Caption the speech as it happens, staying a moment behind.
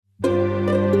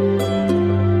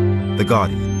The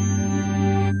Guardian.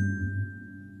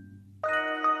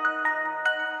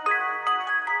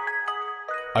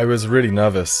 I was really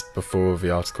nervous before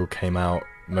the article came out,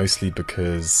 mostly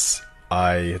because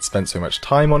I had spent so much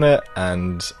time on it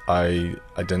and I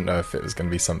didn't know if it was going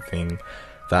to be something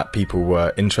that people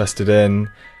were interested in.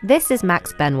 This is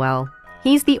Max Benwell.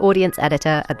 He's the audience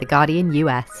editor at The Guardian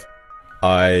US.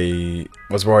 I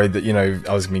was worried that,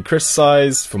 I was going to be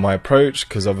criticised for my approach,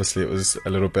 because obviously it was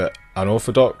a little bit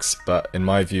unorthodox, but in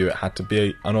my view it had to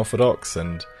be unorthodox.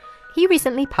 And he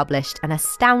recently published an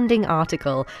astounding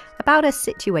article about a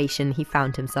situation he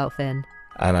found himself in.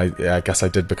 And I guess I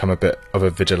did become a bit of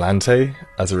a vigilante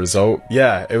as a result.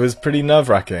 Yeah, it was pretty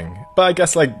nerve-wracking. But I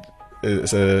guess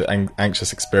it's an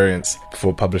anxious experience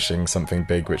before publishing something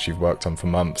big which you've worked on for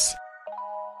months.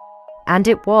 And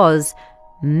it was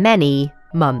many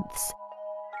months.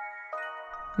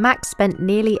 Max spent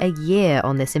nearly a year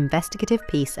on this investigative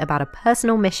piece about a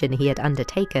personal mission he had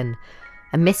undertaken,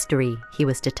 a mystery he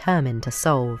was determined to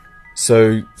solve.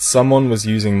 So someone was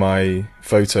using my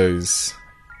photos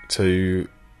to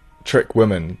trick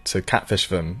women, to catfish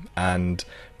them and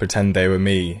pretend they were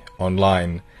me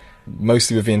online,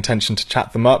 mostly with the intention to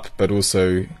chat them up, but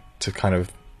also to kind of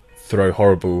throw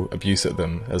horrible abuse at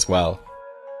them as well.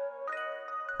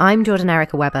 I'm Jordan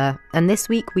Erica Webber, and this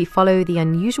week we follow the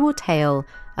unusual tale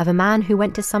of a man who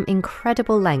went to some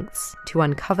incredible lengths to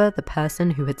uncover the person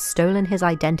who had stolen his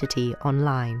identity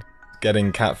online.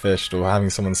 Getting catfished or having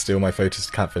someone steal my photos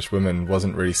to catfish women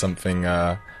wasn't really something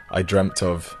I dreamt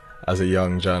of as a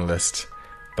young journalist,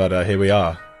 but here we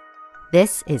are.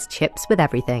 This is Chips with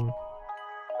Everything.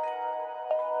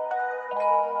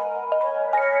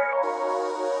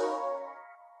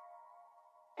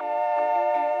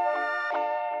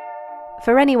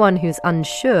 For anyone who's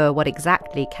unsure what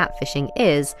exactly catfishing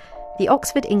is, the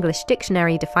Oxford English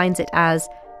Dictionary defines it as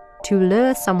to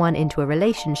lure someone into a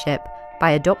relationship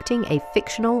by adopting a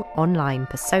fictional online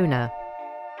persona.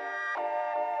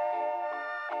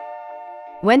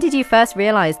 When did you first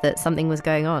realise that something was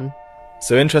going on?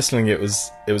 So interestingly, it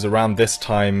was around this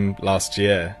time last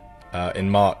year, in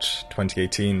March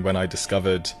 2018, when I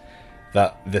discovered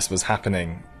that this was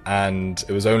happening. And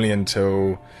it was only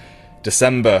until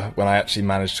December when I actually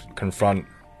managed to confront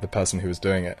the person who was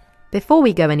doing it. Before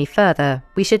we go any further,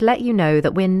 we should let you know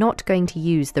that we're not going to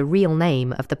use the real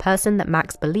name of the person that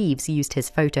Max believes used his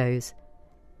photos.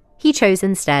 He chose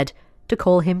instead to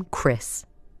call him Chris.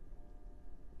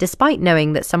 Despite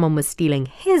knowing that someone was stealing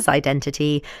his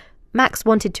identity, Max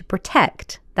wanted to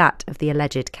protect that of the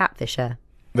alleged catfisher.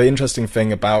 The interesting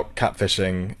thing about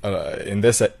catfishing in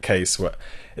this case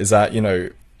is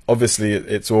that, obviously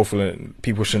it's awful and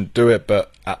people shouldn't do it,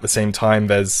 but at the same time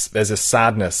there's a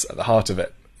sadness at the heart of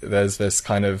it. There's this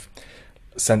kind of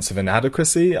sense of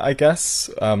inadequacy, I guess.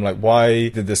 Why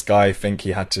did this guy think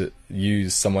he had to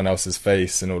use someone else's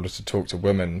face in order to talk to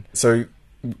women? So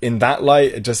in that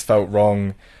light, it just felt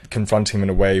wrong confronting him in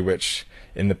a way which,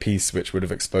 in the piece, which would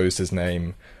have exposed his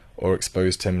name or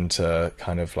exposed him to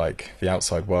kind of like the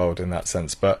outside world in that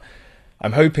sense. But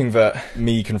I'm hoping that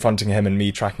me confronting him and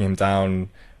me tracking him down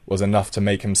was enough to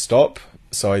make him stop,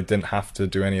 so I didn't have to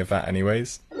do any of that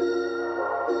anyways.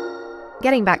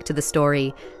 Getting back to the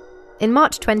story, in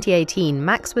March 2018,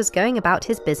 Max was going about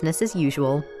his business as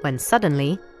usual when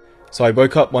suddenly... So I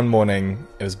woke up one morning,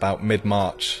 it was about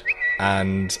mid-March,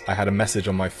 and I had a message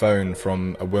on my phone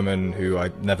from a woman who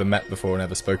I'd never met before,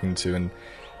 never spoken to, and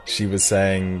she was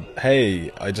saying,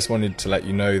 "Hey, I just wanted to let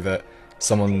you know that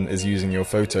someone is using your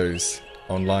photos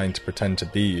online to pretend to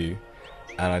be you."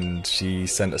 And she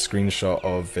sent a screenshot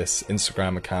of this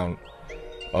Instagram account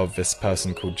of this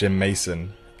person called Jim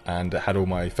Mason, and it had all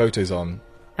my photos on.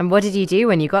 And what did you do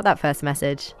when you got that first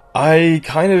message? I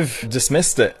kind of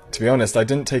dismissed it, to be honest. I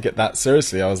didn't take it that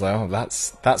seriously. I was like, oh,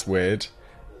 that's weird.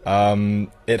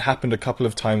 It happened a couple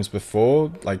of times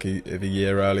before, like a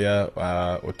year earlier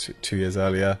or 2 years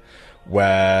earlier,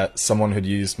 where someone had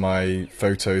used my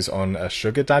photos on a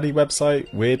sugar daddy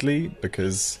website, weirdly,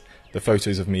 because the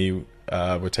photos of me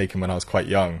were taken when I was quite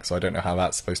young, so I don't know how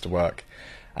that's supposed to work.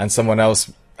 And someone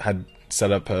else had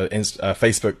set up a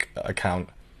Facebook account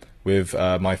with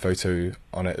my photo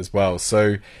on it as well.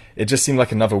 So it just seemed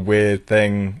like another weird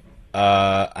thing,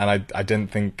 and I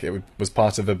didn't think it was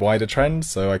part of a wider trend,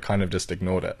 so I kind of just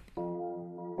ignored it.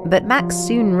 But Max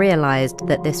soon realised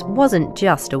that this wasn't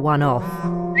just a one-off.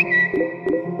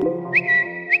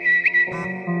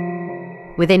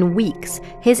 Within weeks,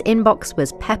 his inbox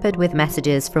was peppered with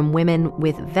messages from women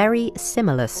with very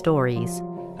similar stories.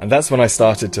 And that's when I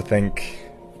started to think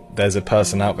there's a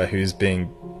person out there who's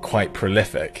being quite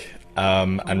prolific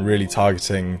and really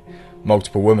targeting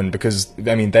multiple women, because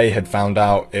I mean they had found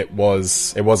out it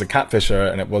was a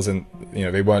catfisher, and it wasn't, you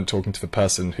know, they weren't talking to the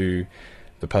person who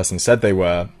the person said they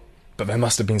were, but there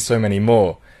must have been so many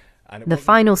more. And the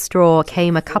final straw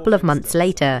came a couple of months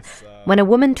later, when a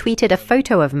woman tweeted a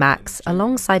photo of Max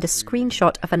alongside a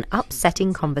screenshot of an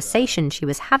upsetting conversation she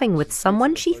was having with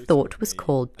someone she thought was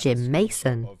called Jim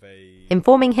Mason,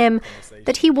 informing him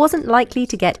that he wasn't likely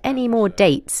to get any more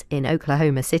dates in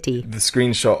Oklahoma City. The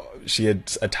screenshot she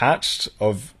had attached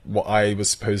of what I was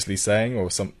supposedly saying, or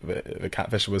the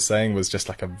catfisher was saying, was just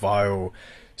like a vile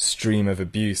stream of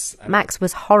abuse. Max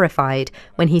was horrified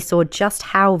when he saw just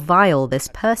how vile this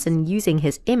person using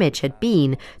his image had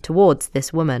been towards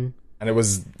this woman. And it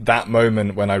was that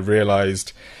moment when I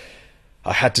realised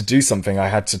I had to do something. I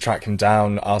had to track him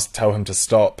down, tell him to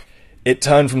stop. It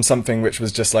turned from something which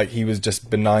was just like he was just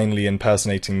benignly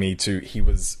impersonating me to he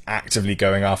was actively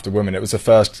going after women. It was the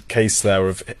first case there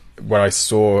of where I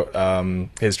saw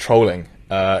his trolling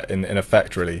in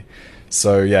effect, really.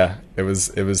 So yeah, it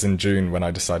was in June when I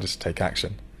decided to take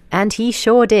action. And he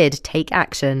sure did take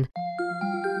action.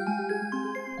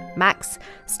 Max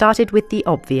started with the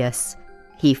obvious.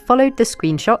 He followed the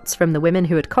screenshots from the women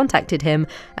who had contacted him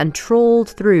and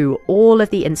trawled through all of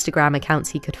the Instagram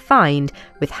accounts he could find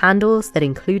with handles that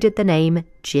included the name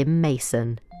Jim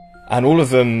Mason. And all of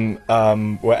them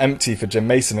were empty for Jim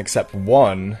Mason except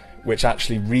one, which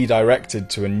actually redirected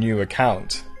to a new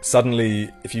account.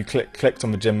 Suddenly, if you clicked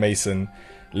on the Jim Mason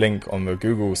link on the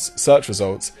Google search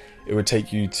results, it would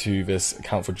take you to this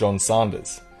account for John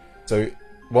Sanders. So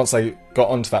once I got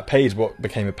onto that page, what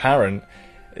became apparent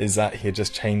is that he had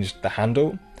just changed the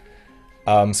handle.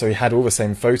 So he had all the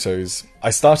same photos. I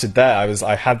started there.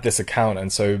 I had this account,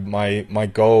 and so my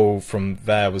goal from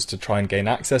there was to try and gain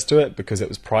access to it because it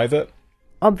was private.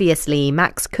 Obviously,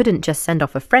 Max couldn't just send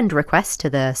off a friend request to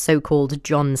the so-called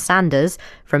John Sanders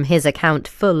from his account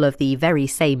full of the very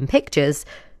same pictures.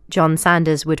 John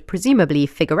Sanders would presumably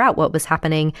figure out what was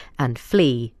happening and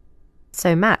flee.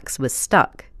 So Max was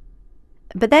stuck.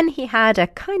 But then he had a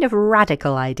kind of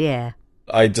radical idea.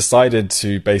 I decided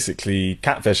to basically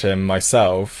catfish him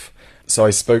myself. So I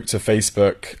spoke to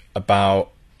Facebook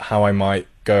about how I might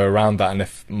go around that and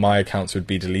if my accounts would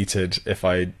be deleted if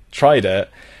I tried it.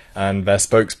 And their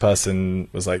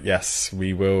spokesperson was like, yes,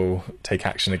 we will take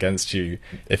action against you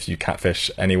if you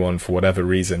catfish anyone for whatever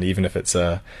reason, even if it's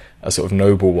a sort of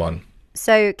noble one.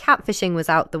 So catfishing was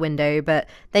out the window, but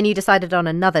then you decided on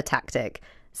another tactic.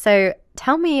 So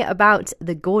tell me about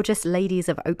the gorgeous ladies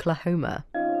of Oklahoma.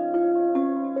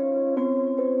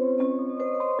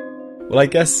 Well, I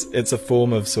guess it's a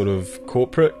form of sort of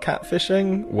corporate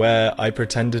catfishing where I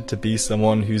pretended to be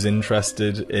someone who's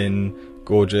interested in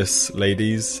gorgeous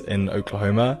ladies in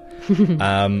Oklahoma.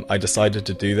 I decided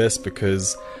to do this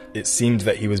because it seemed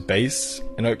that he was based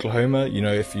in Oklahoma. You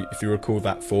know, if you recall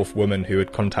that fourth woman who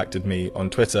had contacted me on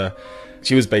Twitter,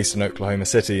 she was based in Oklahoma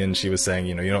City, and she was saying,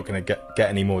 you know, you're not going to get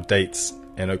any more dates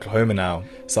in Oklahoma now.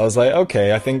 So I was like,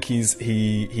 okay, I think he's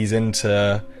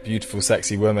into beautiful,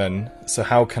 sexy women. So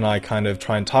how can I kind of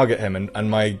try and target him? And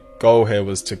my goal here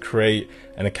was to create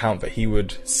an account that he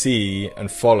would see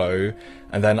and follow,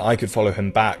 and then I could follow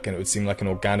him back, and it would seem like an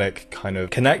organic kind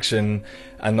of connection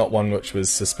and not one which was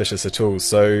suspicious at all.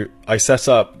 So I set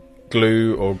up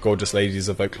Glue, or Gorgeous Ladies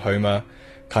of Oklahoma,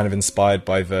 kind of inspired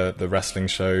by the wrestling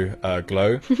show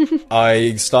Glow.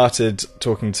 I started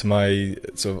talking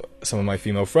to some of my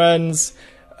female friends,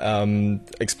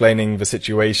 explaining the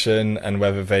situation and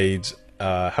whether they'd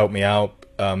help me out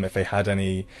if they had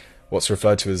any what's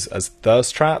referred to as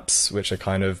thirst traps, which are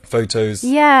kind of photos.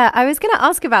 Yeah, I was going to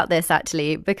ask about this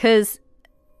actually, because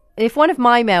if one of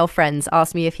my male friends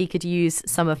asked me if he could use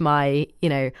some of my, you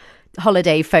know,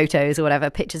 holiday photos or whatever,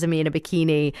 pictures of me in a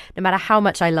bikini, no matter how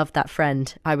much I loved that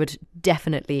friend, I would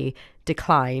definitely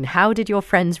decline. How did your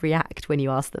friends react when you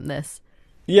asked them this?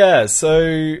 Yeah,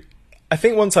 so I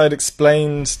think once I had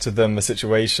explained to them the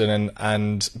situation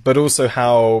but also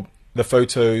how the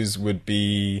photos would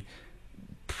be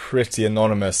pretty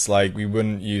anonymous, like we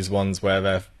wouldn't use ones where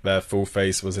their full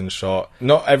face was in shot.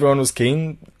 Not everyone was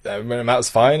keen. That was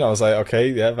fine. I was like, okay,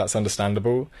 yeah, that's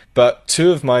understandable. But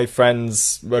two of my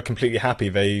friends were completely happy.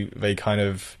 They kind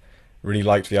of really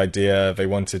liked the idea. They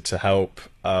wanted to help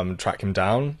track him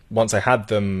down. Once I had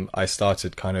them, I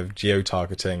started kind of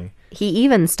geo-targeting. He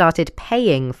even started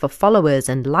paying for followers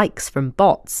and likes from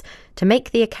bots to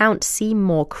make the account seem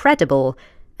more credible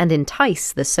and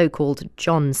entice the so-called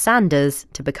John Sanders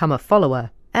to become a follower.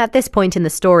 At this point in the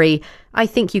story, I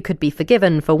think you could be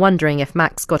forgiven for wondering if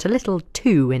Max got a little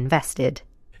too invested.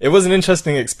 It was an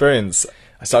interesting experience.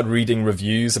 I started reading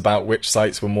reviews about which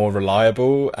sites were more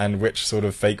reliable and which sort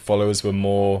of fake followers were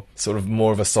more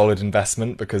of a solid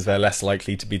investment because they're less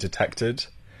likely to be detected.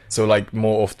 So like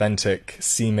more authentic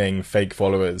seeming fake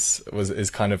followers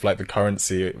is kind of like the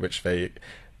currency which they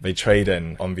trade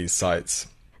in on these sites.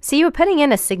 So you were putting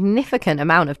in a significant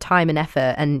amount of time and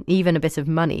effort and even a bit of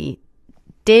money.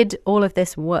 Did all of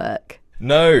this work?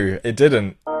 No, it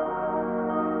didn't.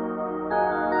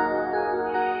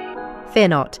 Fear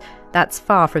not, that's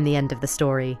far from the end of the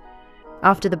story.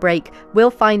 After the break, we'll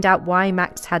find out why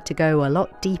Max had to go a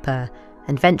lot deeper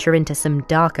and venture into some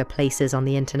darker places on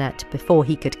the internet before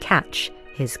he could catch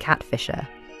his catfisher.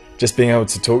 Just being able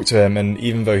to talk to him, and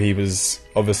even though he was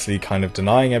obviously kind of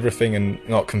denying everything and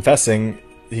not confessing,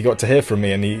 he got to hear from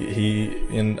me, and he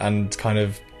kind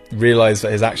of realised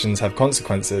that his actions have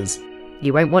consequences.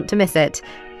 You won't want to miss it.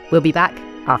 We'll be back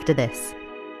after this.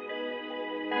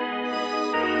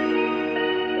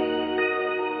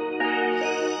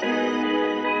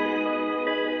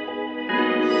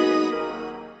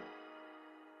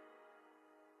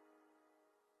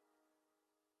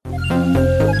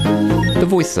 The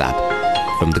Voice Lab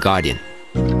from The Guardian.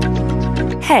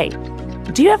 Hey,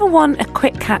 do you ever want a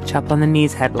quick catch-up on the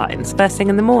news headlines first thing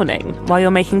in the morning while you're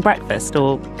making breakfast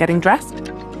or getting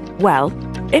dressed? Well,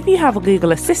 if you have a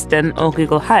Google Assistant or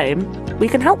Google Home, we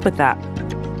can help with that.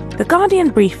 The Guardian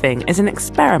Briefing is an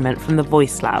experiment from the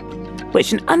Voice Lab,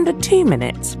 which in under 2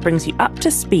 minutes brings you up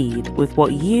to speed with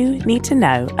what you need to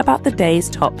know about the day's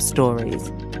top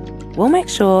stories. We'll make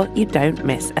sure you don't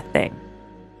miss a thing.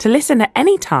 To listen at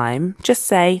any time, just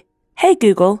say, "Hey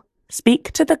Google,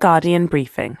 speak to the Guardian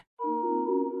Briefing."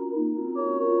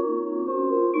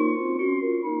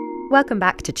 Welcome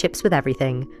back to Chips with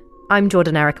Everything. I'm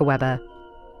Jordan Erica Webber.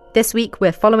 This week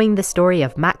we're following the story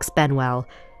of Max Benwell,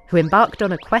 who embarked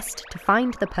on a quest to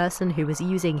find the person who was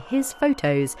using his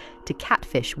photos to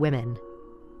catfish women.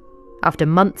 After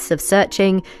months of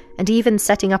searching and even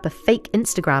setting up a fake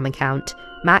Instagram account,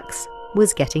 Max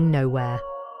was getting nowhere.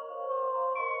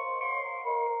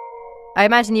 I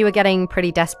imagine you were getting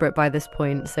pretty desperate by this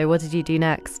point, so what did you do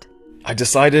next? I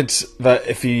decided that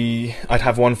I'd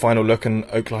have one final look in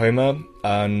Oklahoma,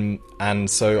 and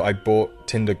so I bought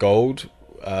Tinder Gold,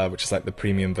 which is like the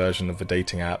premium version of the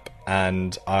dating app,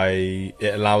 and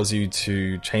it allows you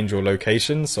to change your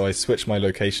location, so I switched my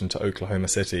location to Oklahoma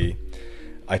City.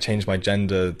 I changed my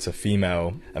gender to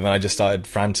female, and then I just started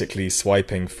frantically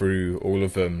swiping through all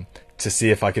of them to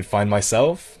see if I could find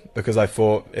myself, because I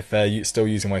thought if they're still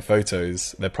using my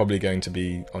photos, they're probably going to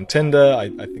be on Tinder. I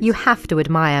think you have to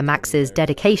admire Max's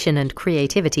dedication and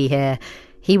creativity here.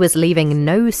 He was leaving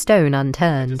no stone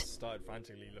unturned.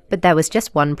 But there was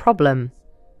just one problem.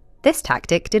 This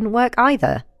tactic didn't work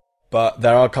either. But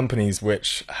there are companies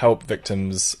which help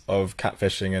victims of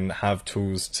catfishing and have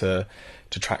tools to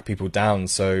track people down.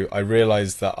 So I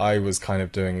realised that I was kind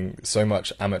of doing so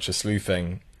much amateur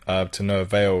sleuthing to no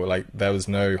avail. Like, there was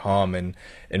no harm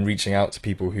in reaching out to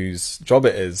people whose job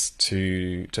it is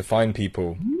to find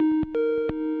people.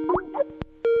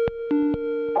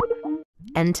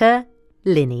 Enter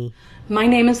Linny. My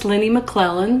name is Linny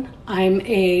McClellan. I'm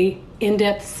a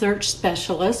in-depth search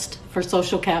specialist for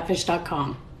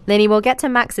socialcatfish.com. Linny, we'll get to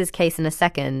Max's case in a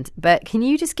second, but can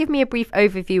you just give me a brief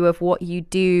overview of what you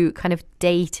do kind of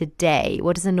day to day?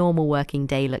 What does a normal working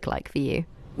day look like for you?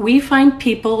 We find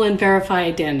people and verify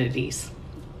identities.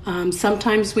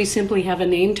 Sometimes we simply have a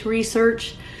name to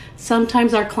research.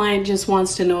 Sometimes our client just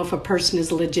wants to know if a person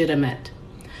is legitimate.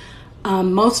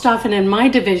 Most often in my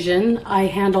division, I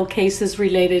handle cases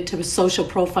related to social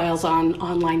profiles on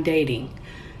online dating.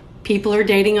 People are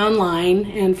dating online,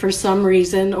 and for some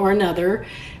reason or another,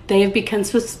 they have become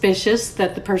suspicious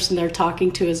that the person they're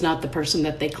talking to is not the person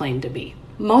that they claim to be.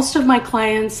 Most of my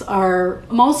clients are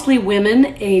mostly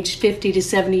women aged 50 to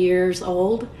 70 years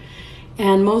old,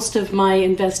 and most of my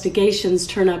investigations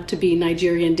turn up to be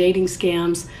Nigerian dating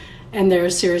scams, and there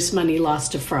is serious money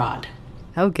lost to fraud.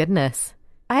 Oh, goodness.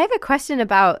 I have a question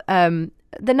about the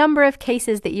number of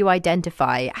cases that you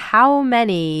identify. How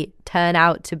many turn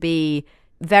out to be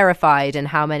verified and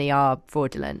how many are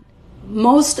fraudulent?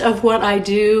 Most of what I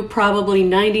do, probably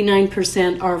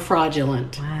 99%, are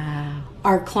fraudulent. Wow.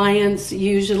 Our clients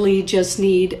usually just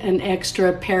need an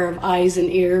extra pair of eyes and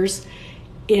ears.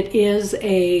 It is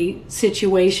a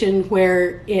situation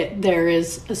where there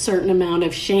is a certain amount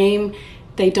of shame.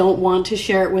 They don't want to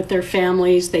share it with their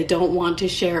families. They don't want to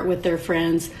share it with their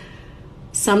friends.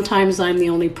 Sometimes I'm the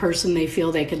only person they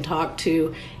feel they can talk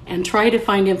to and try to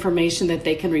find information that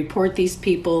they can report these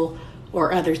people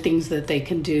or other things that they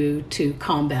can do to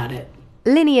combat it.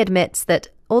 Linny admits that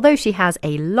Although she has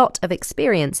a lot of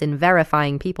experience in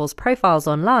verifying people's profiles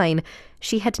online,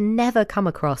 she had never come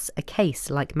across a case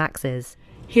like Max's.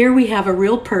 Here we have a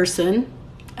real person,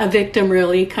 a victim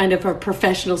really, kind of a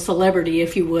professional celebrity,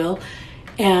 if you will,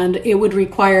 and it would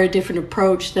require a different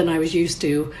approach than I was used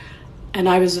to, and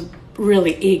I was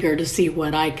really eager to see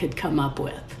what I could come up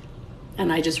with.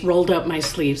 And I just rolled up my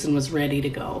sleeves and was ready to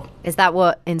go. Is that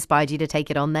what inspired you to take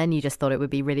it on then? You just thought it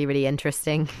would be really, really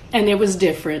interesting? And it was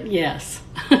different, yes.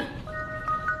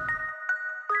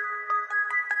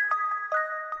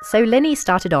 So Linny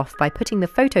started off by putting the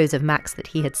photos of Max that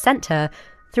he had sent her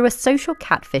through a social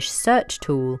catfish search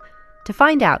tool to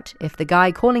find out if the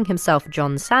guy calling himself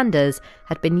John Sanders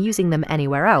had been using them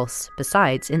anywhere else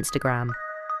besides Instagram.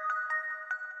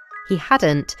 He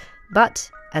hadn't, but,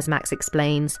 as Max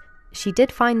explains, she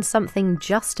did find something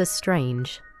just as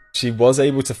strange. She was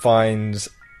able to find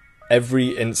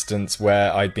every instance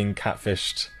where I'd been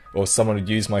catfished or someone had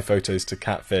used my photos to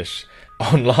catfish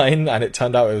online, and it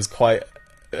turned out it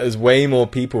was way more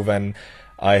people than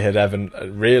I had ever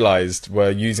realised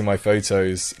were using my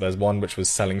photos. There's one which was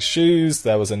selling shoes,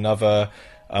 there was another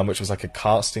which was like a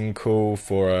casting call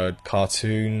for a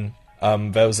cartoon.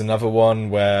 There was another one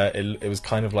where it was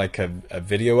kind of like a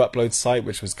video upload site,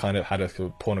 which was kind of had a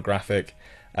pornographic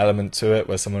element to it,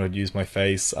 where someone had used my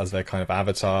face as their kind of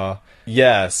avatar.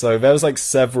 Yeah, so there was like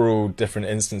several different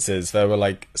instances. There were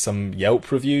like some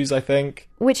Yelp reviews, I think.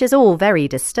 Which is all very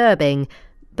disturbing,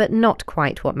 but not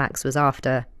quite what Max was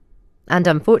after. And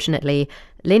unfortunately,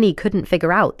 Linny couldn't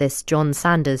figure out this John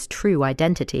Sanders' true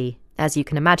identity. As you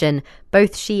can imagine,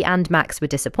 both she and Max were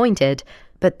disappointed,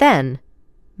 but then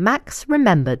Max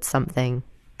remembered something.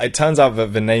 It turns out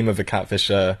that the name of the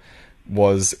catfisher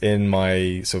was in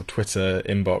my sort of Twitter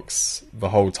inbox the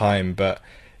whole time, but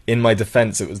in my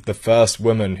defense, it was the first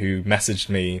woman who messaged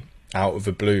me out of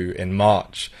the blue in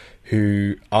March,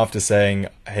 who, after saying,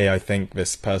 hey, I think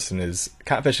this person is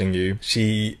catfishing you,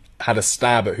 she had a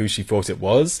stab at who she thought it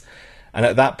was. And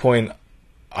at that point,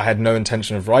 I had no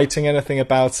intention of writing anything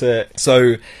about it.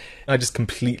 So I just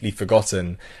completely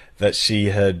forgotten that she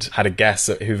had had a guess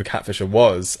at who the catfisher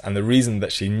was. And the reason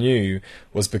that she knew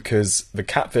was because the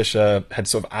catfisher had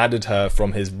sort of added her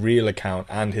from his real account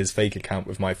and his fake account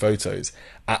with my photos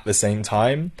at the same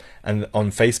time and on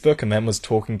Facebook, and then was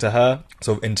talking to her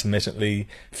sort of intermittently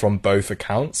from both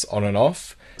accounts on and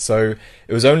off. So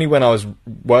it was only when I was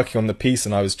working on the piece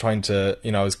and I was trying to,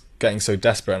 I was getting so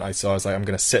desperate, and so I was like, I'm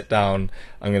going to sit down,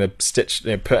 I'm going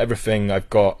to put everything I've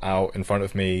got out in front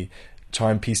of me,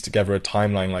 try and piece together a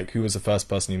timeline, like who was the first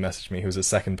person who messaged me, who was the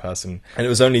second person. And it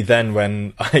was only then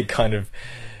when I kind of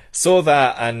saw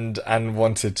that and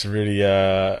wanted to really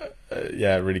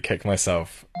really kick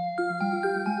myself.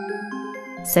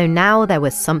 So now there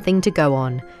was something to go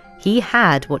on. He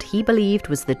had what he believed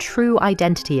was the true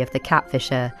identity of the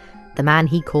catfisher, the man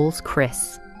he calls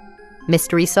Chris.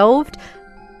 Mystery solved?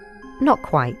 Not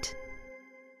quite.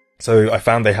 So I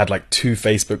found they had like 2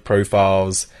 Facebook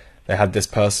profiles. They had this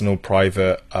personal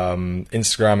private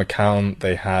Instagram account.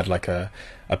 They had like a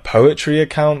poetry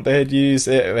account they had used.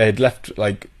 They had left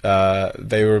like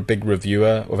they were a big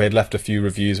reviewer, or they had left a few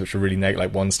reviews which were really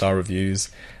like 1-star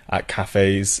reviews at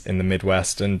cafes in the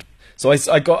Midwest. And so I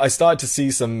started to see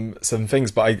some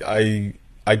things, but I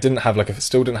didn't have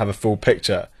still didn't have a full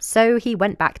picture. So he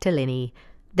went back to Linny.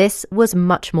 This was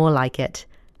much more like it.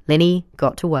 Linny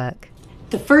got to work.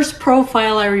 The first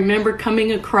profile I remember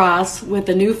coming across with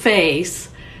a new face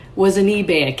was an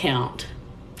eBay account.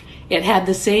 It had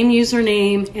the same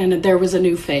username and there was a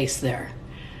new face there.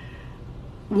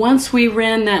 Once we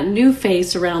ran that new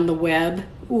face around the web,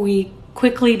 we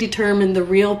quickly determined the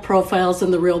real profiles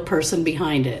and the real person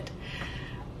behind it.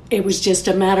 It was just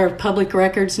a matter of public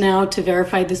records now to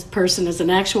verify this person as an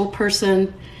actual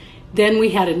person. Then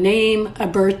we had a name, a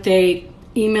birth date,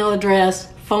 email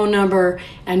address, phone number,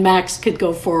 and Max could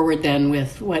go forward then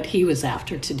with what he was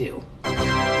after to do.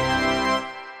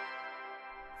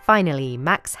 Finally,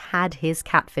 Max had his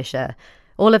catfisher.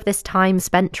 All of this time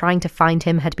spent trying to find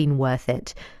him had been worth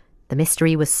it. The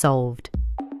mystery was solved.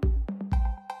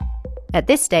 At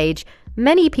this stage,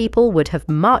 many people would have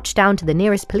marched down to the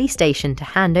nearest police station to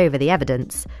hand over the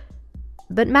evidence.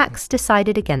 But Max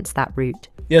decided against that route.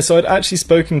 Yeah, so I'd actually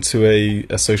spoken to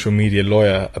a social media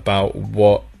lawyer about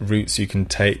what routes you can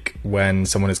take when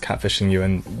someone is catfishing you,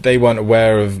 and they weren't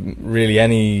aware of really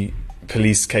any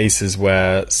police cases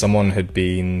where someone had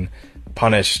been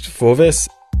punished for this.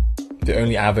 The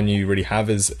only avenue you really have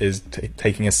is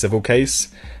taking a civil case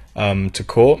to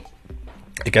court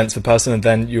against the person, and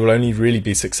then you will only really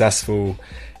be successful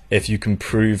if you can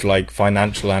prove like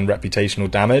financial and reputational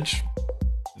damage.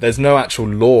 there's no actual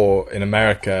law in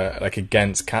America like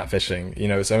against catfishing. You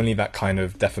know, it's only that kind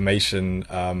of defamation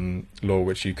law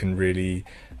which you can really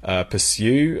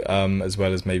pursue, as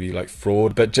well as maybe like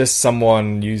fraud. But just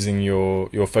someone using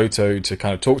your photo to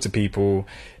kind of talk to people,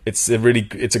 it's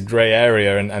a grey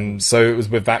area, and so it was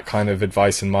with that kind of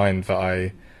advice in mind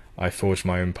that I forged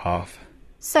my own path.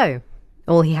 So,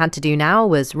 all he had to do now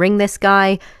was ring this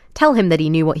guy, tell him that he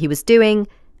knew what he was doing,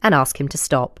 and ask him to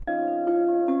stop.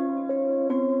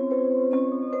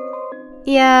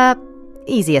 Yeah,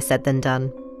 easier said than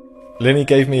done. Linny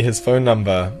gave me his phone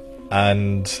number,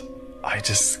 and I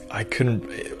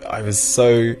was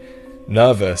so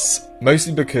nervous,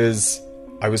 mostly because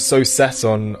I was so set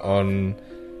on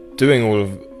doing all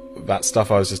of that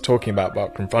stuff I was just talking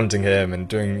about confronting him and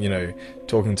doing,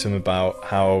 talking to him about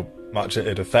how much he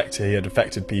had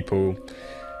affected people.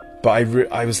 But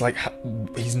I was like,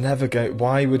 he's never going.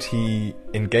 Why would he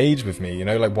engage with me?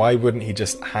 Like, why wouldn't he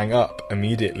just hang up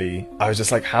immediately? I was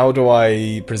just like, how do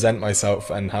I present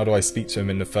myself and how do I speak to him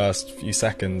in the first few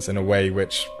seconds in a way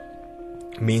which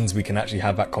means we can actually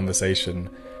have that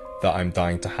conversation that I'm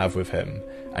dying to have with him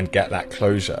and get that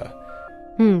closure?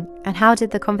 And how did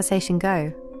the conversation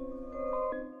go?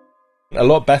 A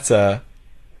lot better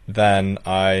than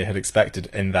I had expected,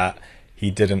 in that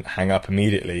he didn't hang up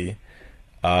immediately.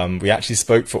 We actually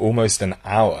spoke for almost an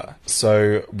hour.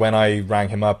 So when I rang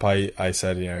him up, I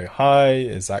said, hi,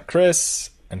 is that Chris?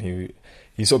 And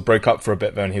he sort of broke up for a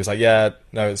bit there, and he was like, yeah,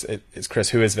 no, it's Chris.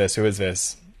 Who is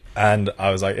this? And I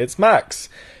was like, it's Max.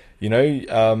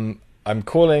 I'm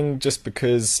calling just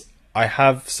because I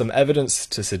have some evidence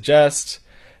to suggest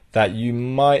that you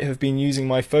might have been using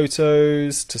my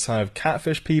photos to kind of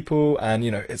catfish people. And,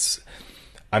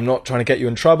 I'm not trying to get you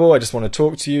in trouble. I just want to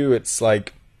talk to you. It's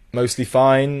like mostly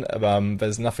fine.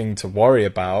 There's nothing to worry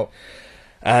about.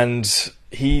 And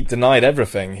he denied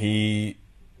everything. He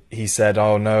said,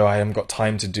 oh no, I haven't got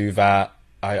time to do that.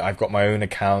 I've got my own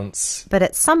accounts. But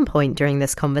at some point during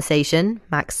this conversation,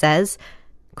 Max says,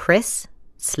 Chris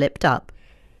slipped up.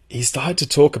 He started to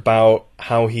talk about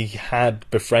how he had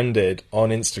befriended on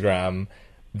Instagram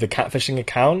the catfishing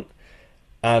account,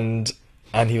 and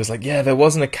he was like, yeah, there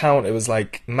was an account. It was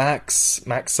like Max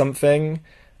something.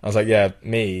 I was like, yeah,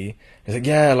 me. He's like,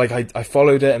 yeah, like I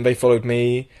followed it and they followed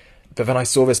me. But then I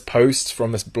saw this post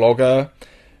from this blogger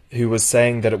who was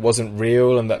saying that it wasn't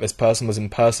real and that this person was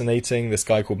impersonating this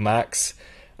guy called Max.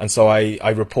 And so I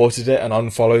reported it and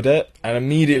unfollowed it. And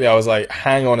immediately I was like,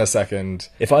 hang on a second.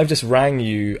 If I've just rang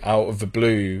you out of the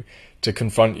blue to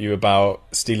confront you about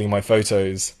stealing my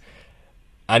photos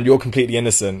and you're completely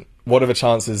innocent, what are the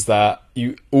chances that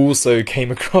you also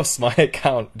came across my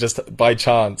account just by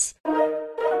chance?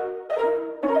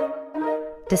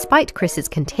 Despite Chris's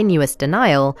continuous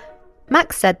denial,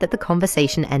 Max said that the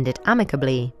conversation ended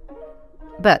amicably.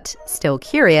 But, still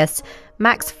curious,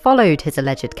 Max followed his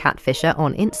alleged catfisher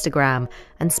on Instagram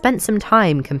and spent some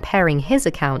time comparing his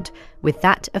account with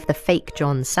that of the fake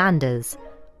John Sanders.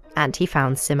 And he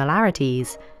found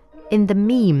similarities in the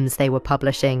memes they were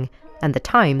publishing and the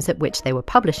times at which they were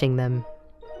publishing them.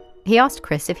 He asked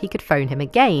Chris if he could phone him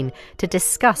again to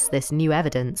discuss this new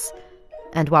evidence.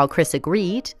 And while Chris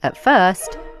agreed, at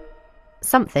first,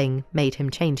 something made him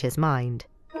change his mind.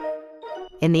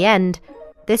 In the end,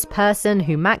 this person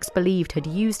who Max believed had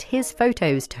used his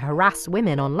photos to harass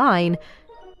women online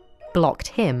blocked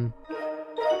him.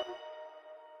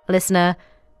 Listener,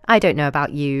 I don't know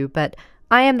about you, but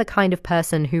I am the kind of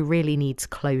person who really needs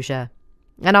closure.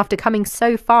 And after coming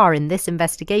so far in this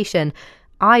investigation,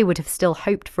 I would have still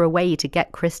hoped for a way to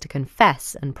get Chris to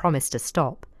confess and promise to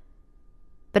stop.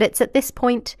 But it's at this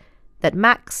point that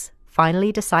Max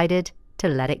finally decided to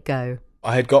let it go.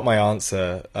 I had got my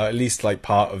answer, at least like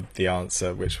part of the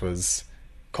answer, which was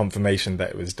confirmation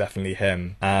that it was definitely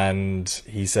him. And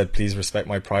he said, please respect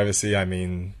my privacy. I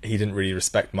mean, he didn't really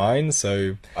respect mine,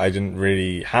 so I didn't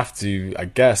really have to, I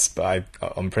guess, but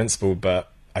on principle,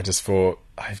 but I just thought,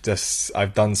 I've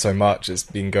done so much. It's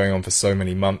been going on for so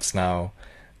many months now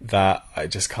that I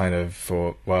just kind of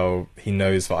thought, well, he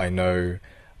knows that I know.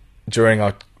 During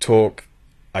our talk,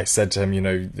 I said to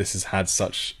him, this has had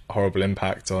such horrible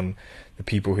impact on the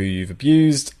people who you've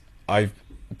abused. I've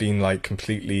been like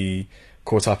completely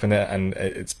caught up in it, and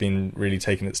it's been really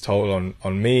taking its toll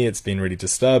on me. It's been really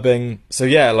disturbing. So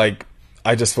yeah, like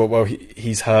I just thought, well,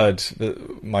 he's heard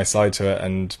my side to it,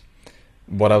 and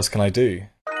what else can I do?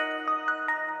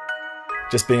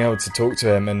 Just being able to talk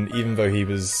to him, and even though he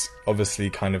was obviously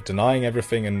kind of denying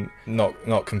everything and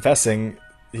not confessing,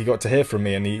 he got to hear from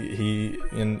me, and he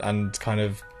kind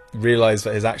of realized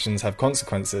that his actions have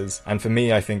consequences. And for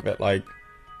me, I think that I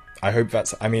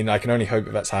can only hope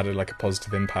that that's had a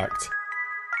positive impact.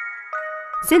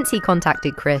 Since he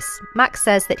contacted Chris, Max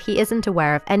says that he isn't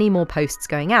aware of any more posts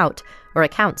going out or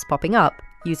accounts popping up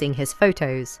using his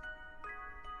photos.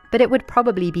 But it would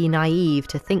probably be naive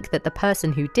to think that the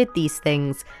person who did these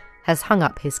things has hung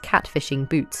up his catfishing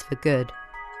boots for good.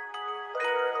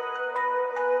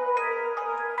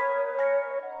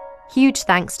 Huge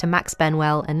thanks to Max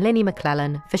Benwell and Linny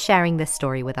McClellan for sharing this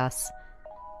story with us.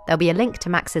 There'll be a link to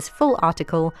Max's full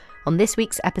article on this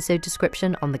week's episode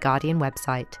description on the Guardian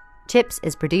website. Chips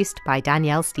is produced by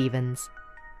Danielle Stevens.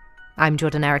 I'm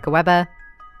Jordan Erica Webber.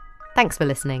 Thanks for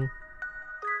listening.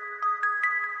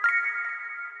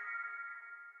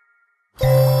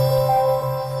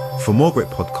 For more great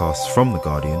podcasts from The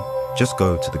Guardian, just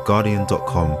go to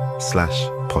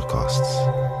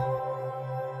theguardian.com/podcasts.